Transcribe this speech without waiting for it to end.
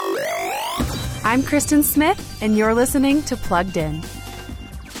I'm Kristen Smith, and you're listening to Plugged In.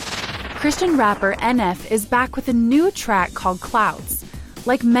 Christian rapper NF is back with a new track called Clouds.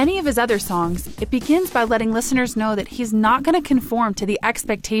 Like many of his other songs, it begins by letting listeners know that he's not going to conform to the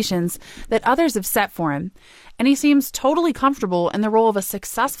expectations that others have set for him. And he seems totally comfortable in the role of a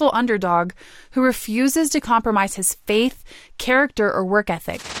successful underdog who refuses to compromise his faith, character, or work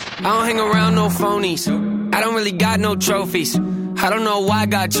ethic. I don't hang around no phonies. I don't really got no trophies. I don't know why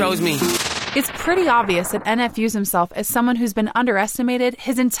God chose me. It's pretty obvious that NF views himself as someone who's been underestimated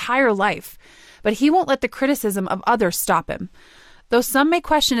his entire life, but he won't let the criticism of others stop him. Though some may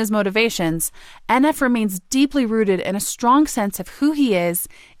question his motivations, NF remains deeply rooted in a strong sense of who he is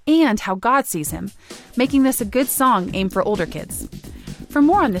and how God sees him, making this a good song aimed for older kids. For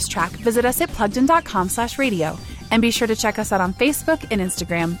more on this track, visit us at pluggedin.com/radio, and be sure to check us out on Facebook and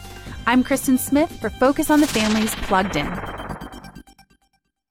Instagram. I'm Kristen Smith for Focus on the Family's Plugged In.